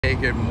Hey,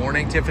 good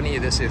morning, Tiffany.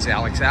 This is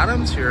Alex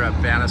Adams here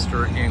at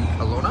Bannister in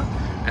Kelowna,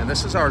 and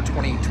this is our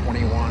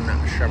 2021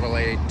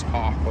 Chevrolet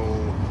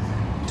Tahoe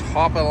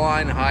top of the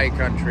line high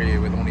country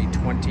with only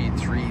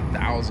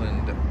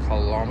 23,000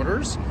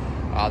 kilometers.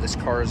 This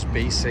car is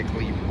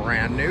basically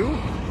brand new.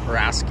 We're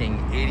asking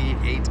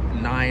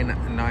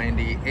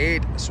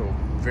 $88,998, so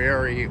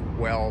very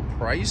well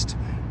priced.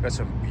 Got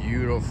some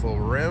beautiful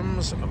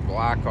rims,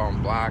 black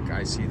on black.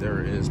 I see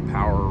there is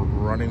power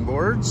running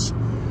boards.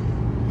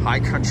 High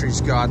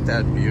Country's got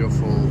that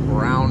beautiful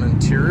brown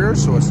interior,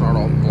 so it's not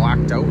all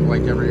blacked out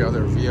like every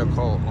other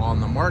vehicle on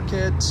the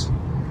market.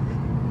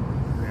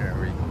 There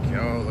we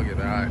go, look at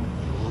that.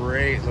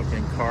 Great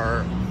looking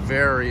car,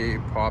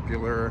 very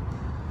popular.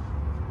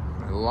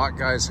 A lot of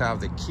guys have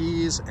the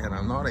keys, and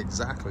I'm not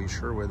exactly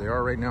sure where they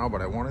are right now,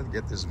 but I wanted to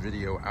get this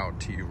video out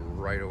to you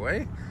right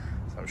away.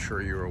 So I'm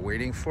sure you were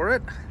waiting for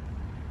it.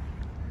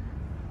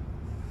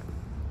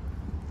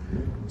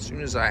 As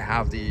soon as I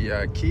have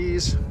the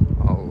keys,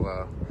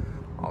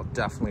 I'll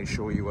definitely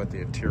show you what the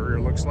interior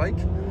looks like.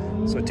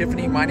 So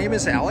Tiffany, my name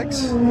is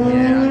Alex.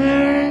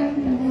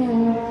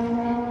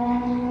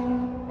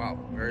 Wow,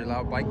 very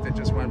loud bike that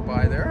just went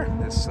by there.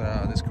 This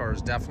car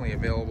is definitely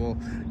available,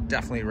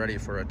 definitely ready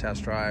for a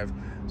test drive.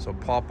 So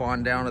pop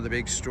on down to the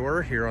big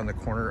store here on the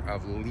corner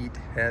of Leet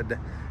Head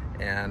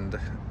and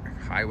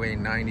Highway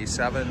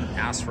 97.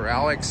 Ask for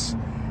Alex,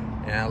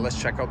 and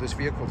let's check out this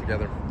vehicle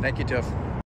together. Thank you, Tiff.